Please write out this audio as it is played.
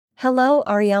Hello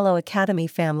Ariello Academy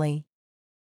family.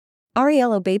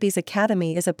 Ariello Babies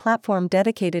Academy is a platform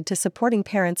dedicated to supporting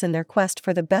parents in their quest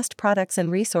for the best products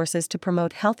and resources to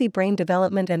promote healthy brain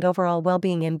development and overall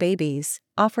well-being in babies,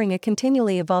 offering a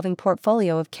continually evolving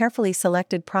portfolio of carefully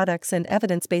selected products and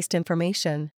evidence-based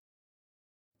information.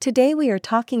 Today we are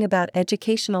talking about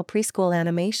educational preschool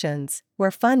animations, where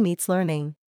fun meets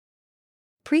learning.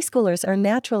 Preschoolers are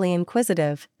naturally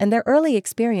inquisitive, and their early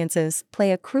experiences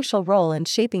play a crucial role in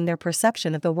shaping their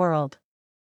perception of the world.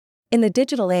 In the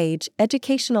digital age,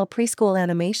 educational preschool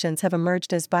animations have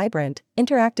emerged as vibrant,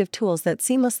 interactive tools that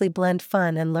seamlessly blend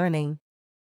fun and learning.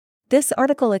 This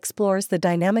article explores the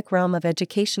dynamic realm of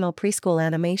educational preschool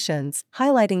animations,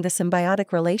 highlighting the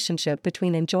symbiotic relationship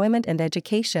between enjoyment and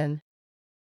education.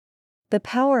 The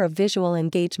power of visual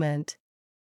engagement.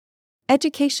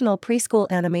 Educational preschool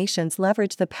animations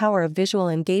leverage the power of visual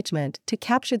engagement to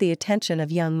capture the attention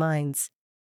of young minds.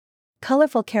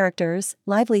 Colorful characters,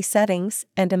 lively settings,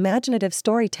 and imaginative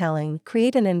storytelling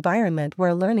create an environment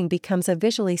where learning becomes a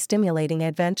visually stimulating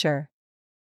adventure.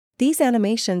 These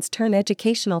animations turn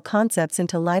educational concepts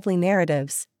into lively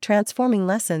narratives, transforming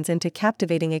lessons into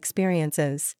captivating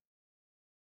experiences.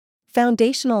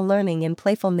 Foundational learning in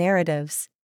playful narratives.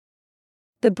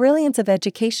 The brilliance of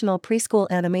educational preschool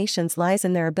animations lies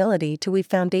in their ability to weave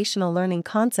foundational learning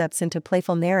concepts into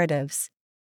playful narratives.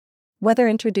 Whether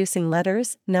introducing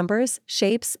letters, numbers,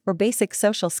 shapes, or basic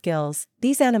social skills,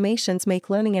 these animations make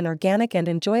learning an organic and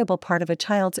enjoyable part of a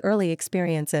child's early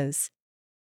experiences.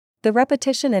 The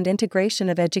repetition and integration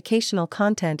of educational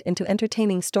content into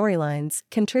entertaining storylines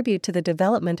contribute to the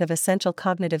development of essential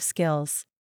cognitive skills.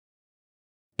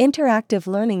 Interactive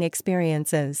learning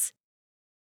experiences.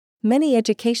 Many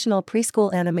educational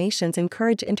preschool animations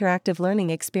encourage interactive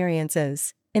learning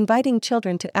experiences, inviting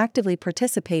children to actively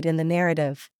participate in the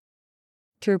narrative.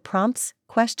 Through prompts,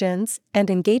 questions, and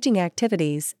engaging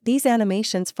activities, these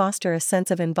animations foster a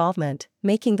sense of involvement,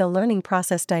 making the learning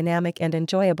process dynamic and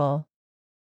enjoyable.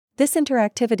 This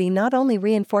interactivity not only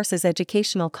reinforces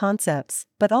educational concepts,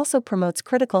 but also promotes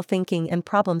critical thinking and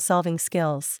problem-solving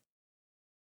skills.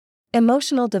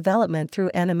 Emotional development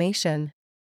through animation.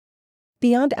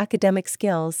 Beyond academic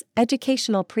skills,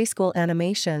 educational preschool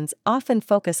animations often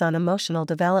focus on emotional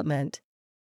development.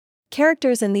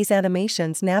 Characters in these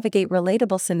animations navigate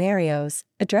relatable scenarios,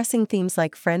 addressing themes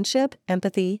like friendship,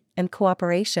 empathy, and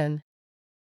cooperation.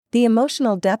 The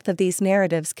emotional depth of these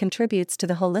narratives contributes to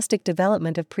the holistic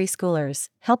development of preschoolers,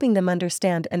 helping them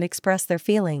understand and express their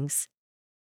feelings.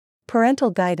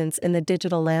 Parental guidance in the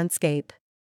digital landscape.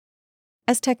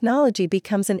 As technology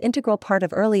becomes an integral part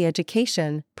of early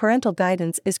education, parental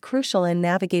guidance is crucial in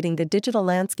navigating the digital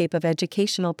landscape of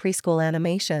educational preschool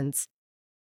animations.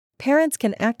 Parents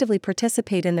can actively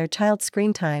participate in their child's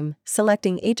screen time,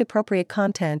 selecting age-appropriate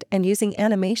content and using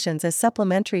animations as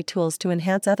supplementary tools to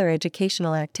enhance other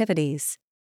educational activities.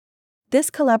 This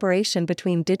collaboration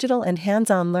between digital and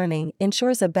hands-on learning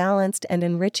ensures a balanced and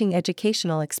enriching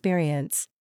educational experience.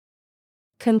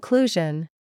 Conclusion.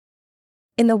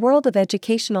 In the world of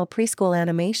educational preschool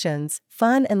animations,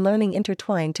 fun and learning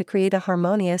intertwine to create a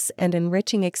harmonious and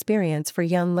enriching experience for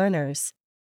young learners.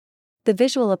 The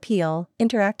visual appeal,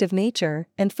 interactive nature,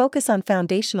 and focus on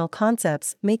foundational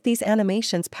concepts make these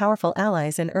animations powerful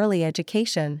allies in early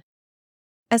education.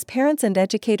 As parents and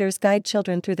educators guide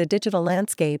children through the digital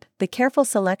landscape, the careful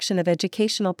selection of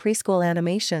educational preschool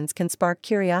animations can spark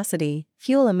curiosity,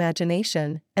 fuel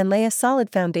imagination, and lay a solid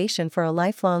foundation for a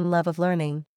lifelong love of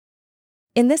learning.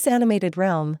 In this animated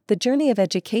realm, the journey of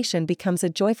education becomes a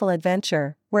joyful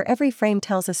adventure, where every frame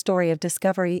tells a story of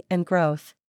discovery and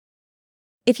growth.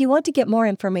 If you want to get more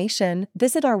information,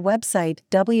 visit our website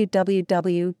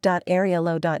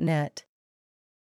www.ariello.net.